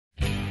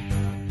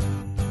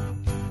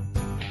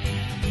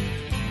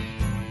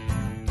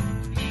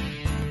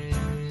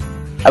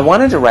I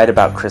wanted to write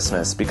about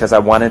Christmas because I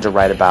wanted to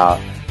write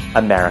about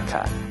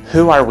America.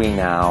 Who are we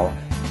now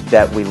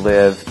that we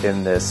live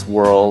in this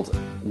world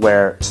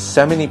where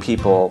so many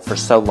people for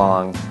so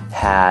long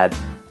had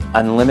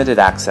unlimited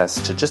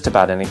access to just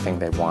about anything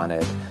they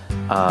wanted,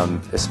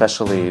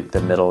 especially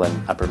the middle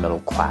and upper middle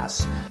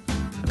class.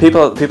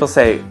 People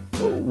say,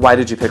 why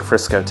did you pick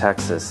Frisco,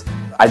 Texas?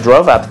 I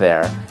drove up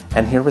there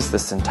and here was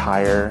this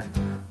entire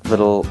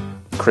little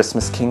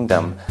Christmas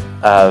kingdom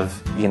of,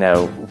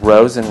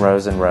 rows and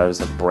rows and rows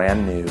of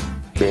brand new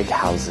big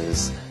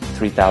houses,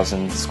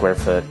 3,000 square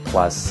foot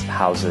plus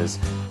houses,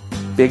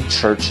 big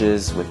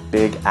churches with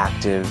big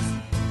active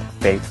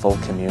faithful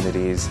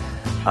communities,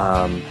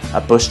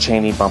 a Bush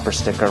Cheney bumper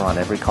sticker on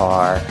every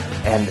car,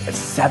 and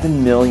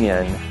 7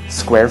 million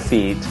square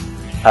feet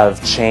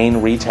of chain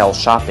retail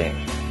shopping.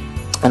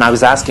 And I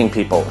was asking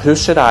people,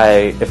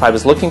 if I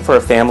was looking for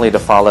a family to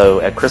follow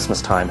at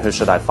Christmas time, who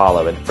should I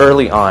follow? And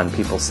early on,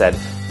 people said,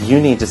 you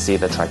need to see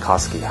the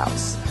Tchaikovsky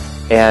House.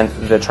 And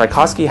the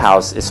Tchaikovsky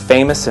House is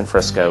famous in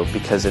Frisco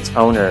because its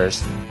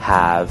owners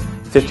have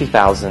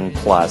 50,000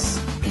 plus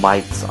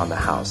lights on the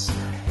house.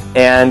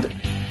 And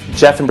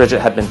Jeff and Bridget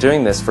had been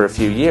doing this for a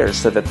few years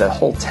so that the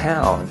whole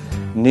town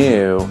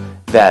knew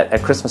that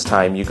at Christmas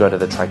time you go to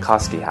the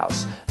Tchaikovsky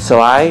House. So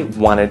I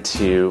wanted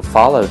to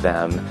follow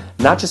them,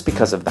 not just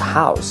because of the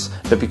house,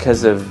 but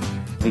because of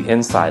the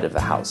inside of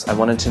the house. I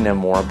wanted to know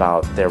more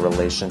about their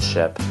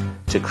relationship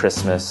to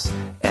Christmas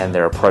and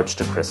their approach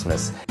to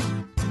Christmas.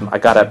 I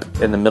got up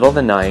in the middle of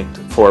the night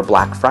for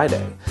Black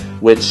Friday,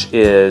 which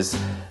is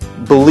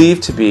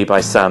believed to be by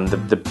some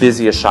the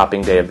busiest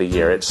shopping day of the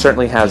year. It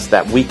certainly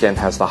that weekend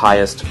has the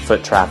highest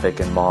foot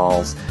traffic in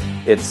malls.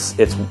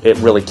 It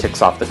really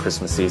kicks off the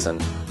Christmas season.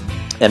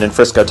 And in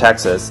Frisco,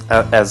 Texas,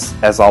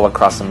 as all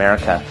across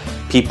America,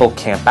 people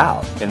camp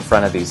out in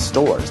front of these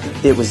stores.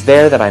 It was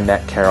there that I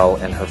met Carol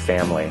and her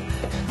family.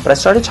 But I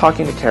started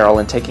talking to Carol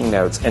and taking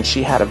notes, and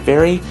she had a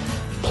very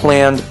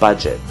planned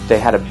budget. They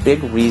had a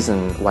big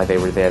reason why they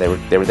were there.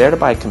 They were there to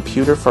buy a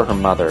computer for her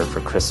mother for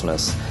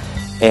Christmas,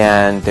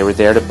 and they were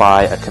there to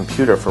buy a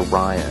computer for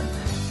Ryan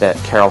that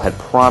Carol had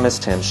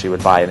promised him she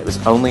would buy, and it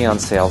was only on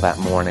sale that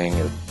morning.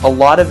 A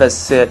lot of us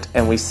sit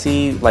and we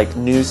see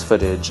news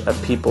footage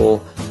of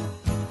people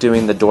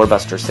doing the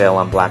doorbuster sale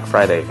on Black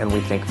Friday, and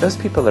we think, those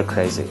people are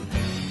crazy.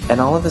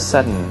 And all of a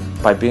sudden,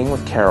 by being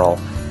with Carol,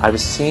 I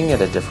was seeing it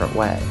a different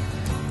way.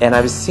 And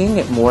I was seeing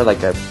it more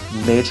like a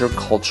major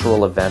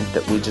cultural event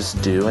that we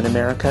just do in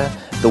America,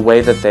 the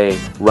way that they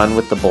run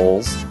with the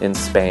bulls in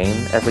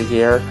Spain every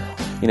year.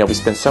 We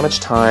spend so much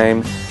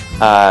time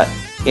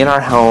in our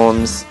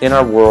homes, in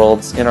our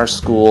worlds, in our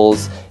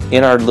schools,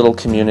 in our little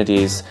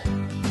communities,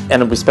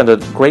 and we spend a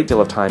great deal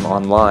of time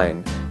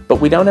online. But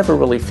we don't ever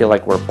really feel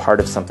like we're part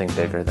of something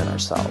bigger than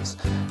ourselves.